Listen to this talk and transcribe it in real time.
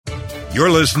You're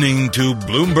listening to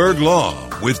Bloomberg Law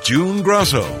with June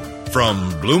Grosso from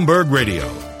Bloomberg Radio.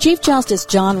 Chief Justice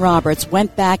John Roberts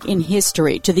went back in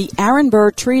history to the Aaron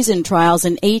Burr treason trials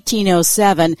in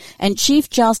 1807 and Chief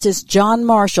Justice John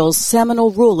Marshall's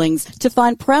seminal rulings to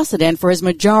find precedent for his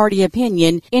majority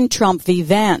opinion in Trump v.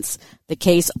 Vance, the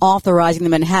case authorizing the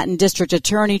Manhattan District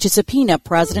Attorney to subpoena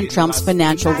President Trump's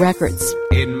financial records.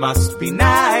 It must be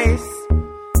nice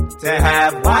to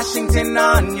have Washington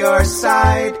on your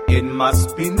side. It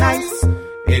must be nice.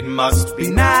 It must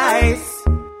be nice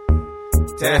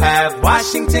to have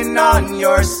Washington on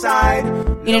your side.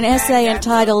 In an essay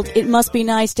entitled, "It Must Be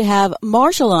Nice to Have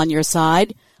Marshall on Your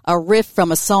Side," a riff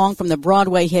from a song from the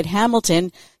Broadway hit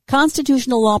Hamilton,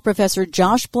 constitutional law professor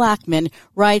Josh Blackman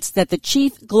writes that the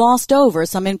chief glossed over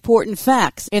some important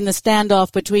facts in the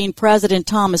standoff between President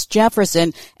Thomas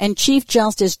Jefferson and Chief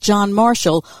Justice John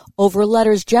Marshall over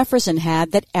letters Jefferson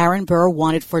had that Aaron Burr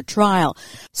wanted for trial.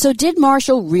 So did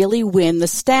Marshall really win the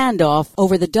standoff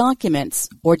over the documents,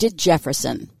 or did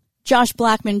Jefferson? Josh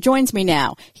Blackman joins me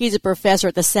now. He's a professor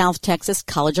at the South Texas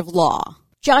College of Law.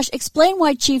 Josh, explain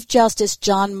why Chief Justice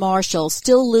John Marshall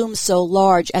still looms so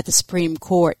large at the Supreme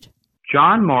Court.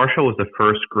 John Marshall was the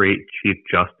first great Chief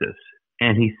Justice,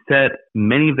 and he set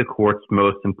many of the court's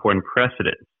most important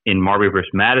precedents. In Marbury v.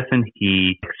 Madison,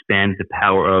 he expanded the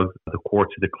power of the court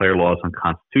to declare laws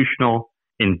unconstitutional.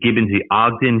 In Gibbons v.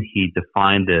 Ogden, he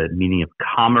defined the meaning of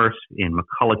commerce. In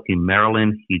McCulloch v.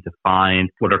 Maryland, he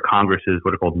defined what are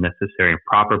called necessary and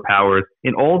proper powers.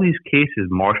 In all these cases,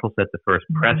 Marshall set the first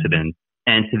precedent.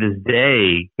 And to this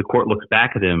day, the court looks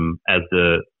back at him as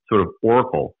the sort of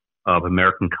oracle of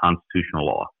American constitutional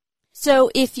law.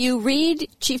 So if you read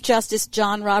Chief Justice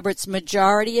John Roberts'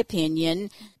 majority opinion,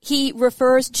 he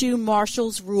refers to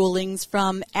Marshall's rulings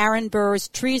from Aaron Burr's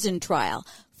treason trial.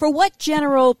 For what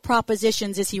general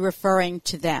propositions is he referring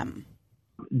to them?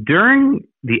 During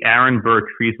the Aaron Burr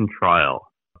treason trial,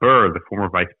 Burr, the former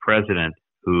vice president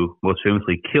who most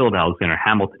famously killed Alexander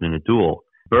Hamilton in a duel,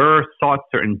 Burr sought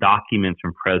certain documents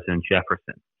from President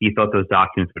Jefferson. He thought those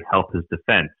documents would help his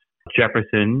defense.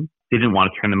 Jefferson didn't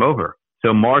want to turn them over.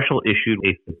 So Marshall issued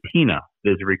a subpoena.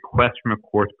 There's a request from a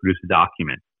court to produce a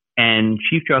document. And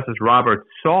Chief Justice Roberts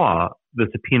saw the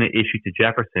subpoena issued to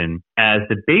Jefferson as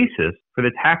the basis for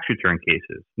the tax return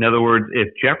cases. In other words, if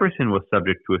Jefferson was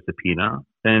subject to a subpoena,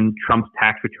 then Trump's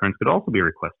tax returns could also be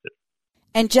requested.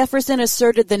 And Jefferson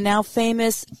asserted the now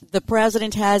famous "the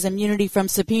president has immunity from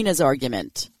subpoenas"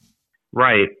 argument.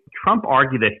 Right. Trump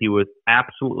argued that he was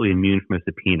absolutely immune from a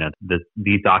subpoena, that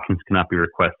these documents cannot be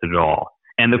requested at all.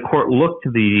 And the court looked to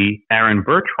the Aaron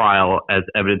Burr trial as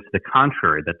evidence to the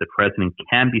contrary, that the president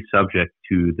can be subject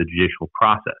to the judicial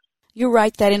process. You're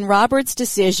right that in Roberts'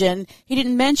 decision, he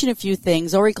didn't mention a few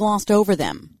things or he glossed over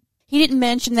them. He didn't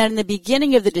mention that in the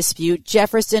beginning of the dispute,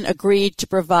 Jefferson agreed to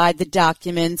provide the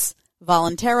documents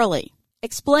voluntarily.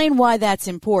 Explain why that's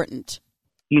important.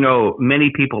 You know,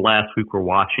 many people last week were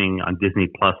watching on Disney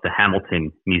Plus the Hamilton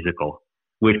musical,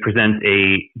 which presents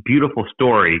a beautiful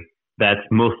story that's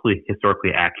mostly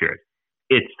historically accurate.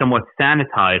 It's somewhat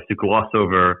sanitized to gloss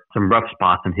over some rough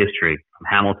spots in history from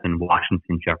Hamilton,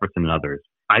 Washington, Jefferson, and others.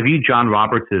 I view John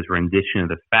Roberts' rendition of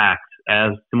the facts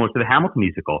as similar to the Hamilton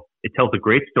musical. It tells a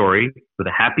great story with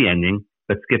a happy ending,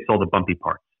 but skips all the bumpy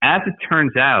parts. As it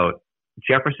turns out,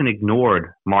 Jefferson ignored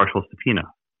Marshall's subpoena.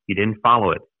 He didn't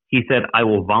follow it. He said, "I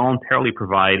will voluntarily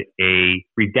provide a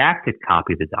redacted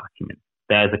copy of the document."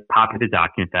 That is a copy of the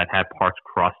document that had parts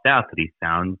crossed out that he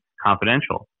found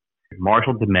confidential.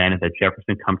 Marshall demanded that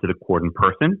Jefferson come to the court in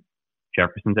person.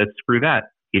 Jefferson said, "Screw that."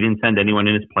 He didn't send anyone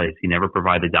in his place. He never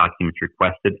provided documents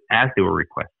requested as they were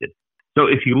requested. So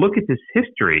if you look at this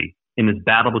history in this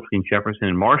battle between Jefferson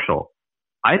and Marshall,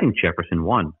 I think Jefferson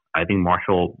won. I think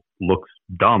Marshall looks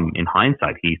dumb in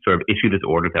hindsight. He sort of issued this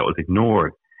order that was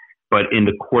ignored. But in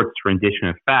the court's rendition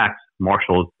of facts,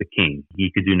 Marshall is the king.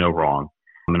 He could do no wrong.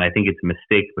 And I think it's a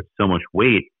mistake to put so much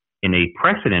weight in a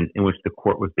precedent in which the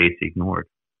court was basically ignored.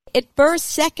 At Burr's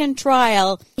second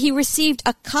trial, he received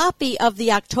a copy of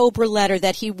the October letter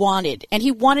that he wanted, and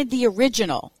he wanted the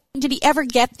original. Did he ever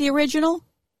get the original?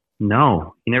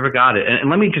 No, he never got it. And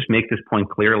let me just make this point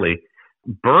clearly.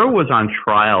 Burr was on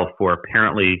trial for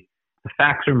apparently, the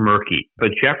facts are murky,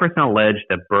 but Jefferson alleged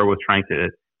that Burr was trying to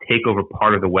take over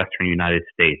part of the western United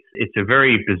States. It's a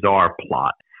very bizarre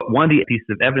plot. One of the pieces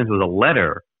of evidence was a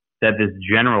letter that this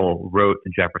general wrote to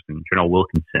Jefferson, General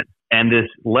Wilkinson. And this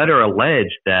letter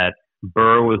alleged that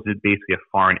Burr was basically a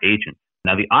foreign agent.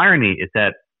 Now, the irony is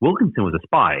that Wilkinson was a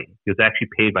spy. He was actually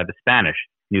paid by the Spanish,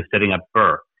 and he was setting up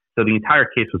Burr. So the entire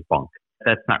case was bunk.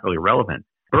 That's not really relevant.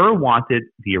 Burr wanted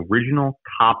the original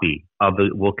copy of the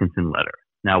Wilkinson letter.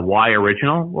 Now, why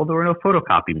original? Well, there were no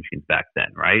photocopy machines back then,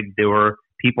 right? There were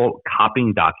people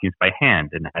copying documents by hand.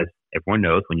 And as everyone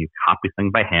knows, when you copy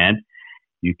something by hand,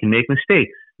 you can make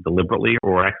mistakes deliberately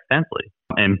or accidentally.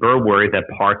 And Burr worried that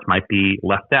parts might be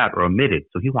left out or omitted,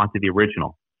 so he wanted the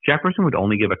original. Jefferson would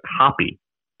only give a copy,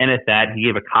 and at that, he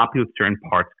gave a copy with certain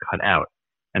parts cut out.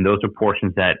 And those are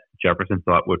portions that Jefferson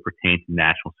thought would pertain to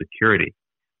national security.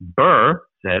 Burr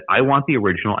said, I want the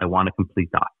original, I want a complete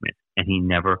document. And he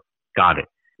never got it.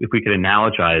 If we could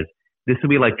analogize, this would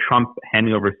be like Trump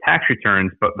handing over his tax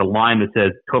returns, but the line that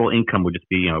says total income would just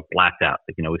be, blacked out.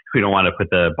 Like, we don't want to put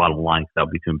the bottom line because that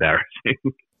would be too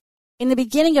embarrassing. In the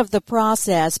beginning of the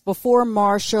process, before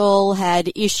Marshall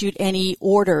had issued any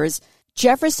orders,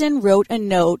 Jefferson wrote a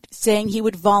note saying he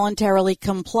would voluntarily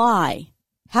comply.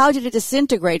 How did it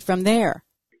disintegrate from there?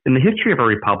 In the history of our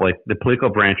republic, the political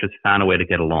branches found a way to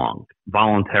get along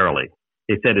voluntarily.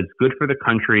 They said it's good for the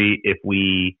country if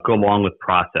we go along with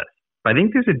process. But I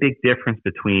think there's a big difference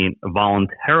between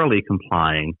voluntarily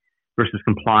complying versus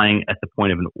complying at the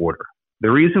point of an order.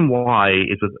 The reason why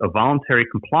is with a voluntary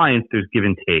compliance, there's give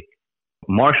and take.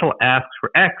 Marshall asks for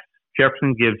X,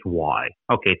 Jefferson gives Y.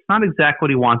 Okay, it's not exactly what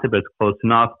he wanted, but it's close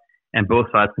enough, and both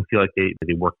sides can feel like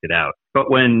they worked it out.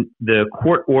 But when the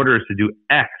court orders to do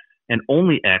X and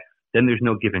only X, then there's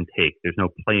no give and take. There's no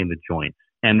play in the joints,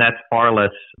 and that's far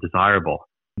less desirable.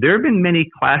 There have been many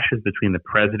clashes between the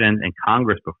president and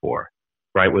Congress before,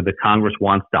 right, where the Congress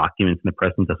wants documents and the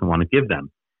president doesn't want to give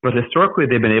them. But historically,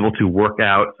 they've been able to work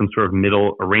out some sort of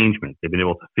middle arrangement. They've been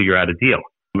able to figure out a deal.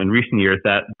 In recent years,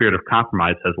 that spirit of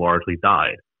compromise has largely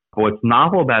died. But what's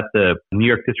novel about the New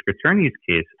York District Attorney's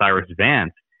case, Cyrus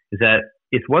Vance, is that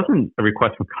it wasn't a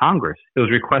request from Congress. It was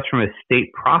a request from a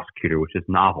state prosecutor, which is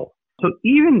novel. So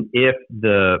even if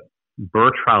the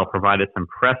Burr trial provided some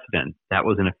precedent that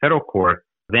was in a federal court,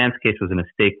 Vance's case was in a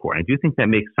state court. I do think that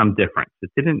makes some difference.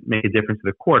 It didn't make a difference to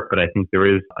the court, but I think there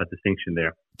is a distinction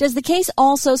there. Does the case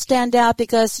also stand out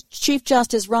because Chief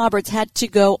Justice Roberts had to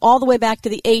go all the way back to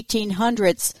the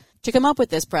 1800s to come up with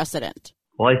this precedent?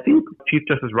 Well, I think Chief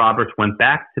Justice Roberts went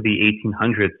back to the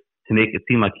 1800s to make it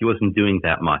seem like he wasn't doing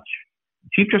that much.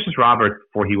 Chief Justice Roberts,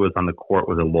 before he was on the court,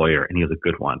 was a lawyer, and he was a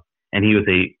good one. And he was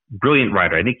a brilliant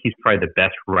writer. I think he's probably the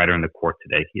best writer in the court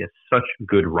today. He has such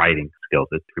good writing skills.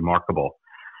 It's remarkable.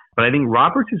 But I think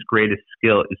Roberts' greatest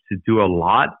skill is to do a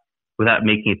lot without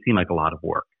making it seem like a lot of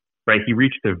work, right? He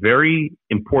reached a very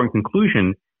important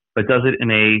conclusion, but does it in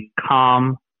a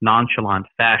calm, nonchalant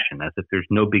fashion, as if there's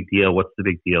no big deal. What's the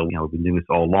big deal? We've been doing this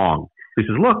all along. So he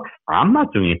says, look, I'm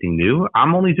not doing anything new.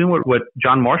 I'm only doing what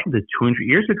John Marshall did 200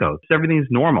 years ago. So everything's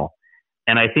normal.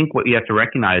 And I think what you have to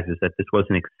recognize is that this was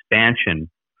an expansion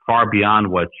far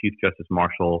beyond what Chief Justice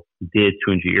Marshall did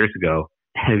 200 years ago.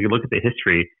 And if you look at the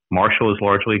history, Marshall is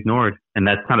largely ignored, and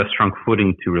that's not a strong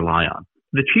footing to rely on.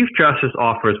 The Chief Justice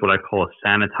offers what I call a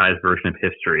sanitized version of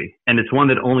history, and it's one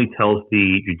that only tells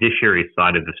the judiciary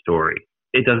side of the story.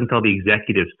 It doesn't tell the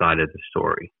executive side of the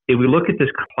story. If we look at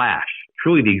this clash,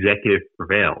 truly the executive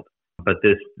prevailed. But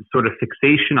this sort of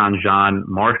fixation on John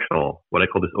Marshall, what I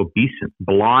call this obeisance,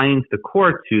 blinds the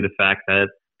court to the fact that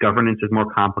governance is more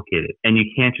complicated. And you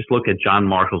can't just look at John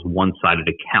Marshall's one-sided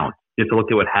account. You have to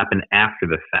look at what happened after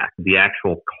the fact, the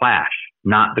actual clash,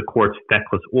 not the court's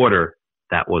feckless order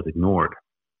that was ignored.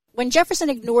 When Jefferson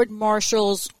ignored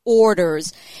Marshall's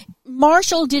orders,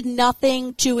 Marshall did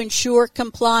nothing to ensure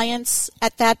compliance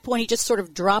at that point. He just sort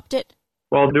of dropped it?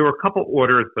 Well, there were a couple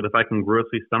orders, but if I can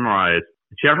grossly summarize,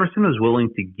 Jefferson was willing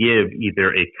to give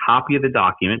either a copy of the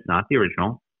document, not the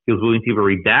original. He was willing to give a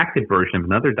redacted version of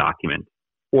another document,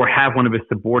 or have one of his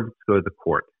subordinates go to the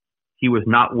court. He was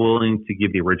not willing to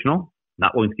give the original,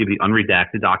 not willing to give the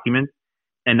unredacted document,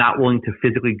 and not willing to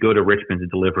physically go to Richmond to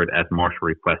deliver it as Marshall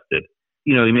requested.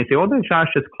 You may say, oh, Josh,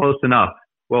 that's close enough.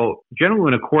 Well, generally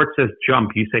when a court says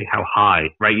jump, you say how high,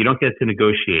 right? You don't get to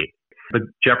negotiate. But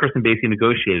Jefferson basically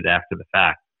negotiated after the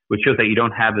fact, which shows that you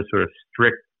don't have this sort of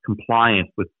strict compliance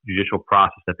with judicial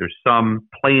process, that there's some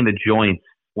play in the joints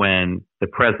when the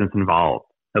president's involved.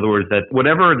 In other words, that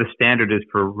whatever the standard is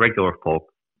for regular folk,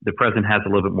 the president has a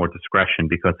little bit more discretion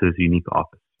because of his unique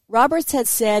office. Roberts has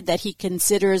said that he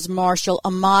considers Marshall a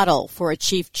model for a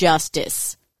Chief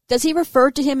Justice. Does he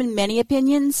refer to him in many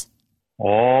opinions?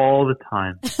 All the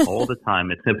time. All the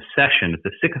time. It's an obsession. It's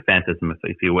a sycophantism,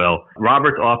 if you will.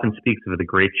 Roberts often speaks of the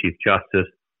great Chief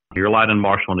Justice. He relied on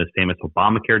Marshall in his famous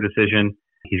Obamacare decision.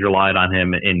 He's relied on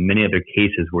him in many other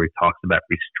cases where he talks about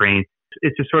restraint.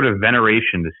 It's a sort of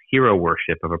veneration, this hero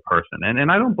worship of a person.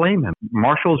 And I don't blame him.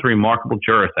 Marshall is a remarkable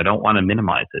jurist. I don't want to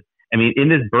minimize it. I mean, in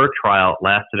this Burr trial, it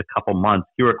lasted a couple months.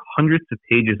 He wrote hundreds of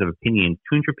pages of opinions,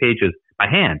 200 pages by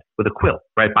hand with a quill,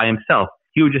 right, by himself.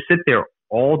 He would just sit there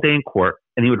all day in court,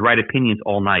 and he would write opinions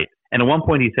all night. And at one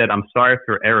point he said, "I'm sorry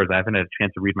for your errors. I haven't had a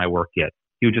chance to read my work yet."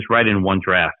 He would just write in one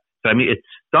draft. So, I mean, it's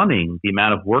stunning the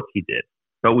amount of work he did.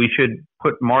 But we should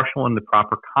put Marshall in the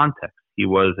proper context. He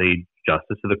was a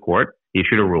justice of the court. He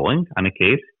issued a ruling on a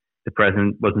case. The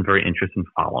president wasn't very interested in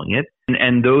following it.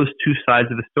 And those two sides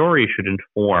of the story should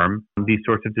inform these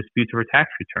sorts of disputes over tax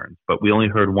returns. But we only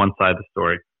heard one side of the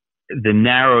story. The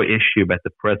narrow issue about the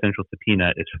presidential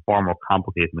subpoena is far more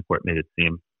complicated than the court made it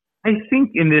seem. I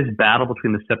think in this battle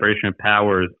between the separation of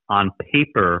powers, on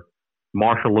paper,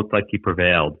 Marshall looked like he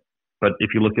prevailed. But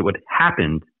if you look at what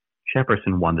happened,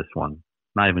 Jefferson won this one.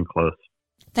 Not even close.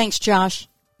 Thanks, Josh.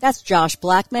 That's Josh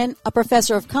Blackman, a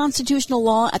professor of constitutional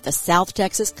law at the South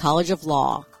Texas College of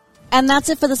Law. And that's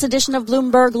it for this edition of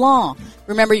Bloomberg Law.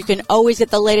 Remember, you can always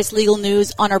get the latest legal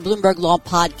news on our Bloomberg Law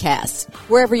podcasts,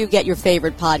 wherever you get your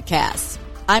favorite podcasts.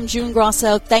 I'm June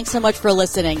Grosso. Thanks so much for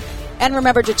listening. And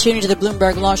remember to tune into the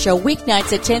Bloomberg Law Show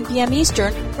weeknights at 10 p.m.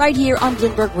 Eastern, right here on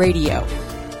Bloomberg Radio.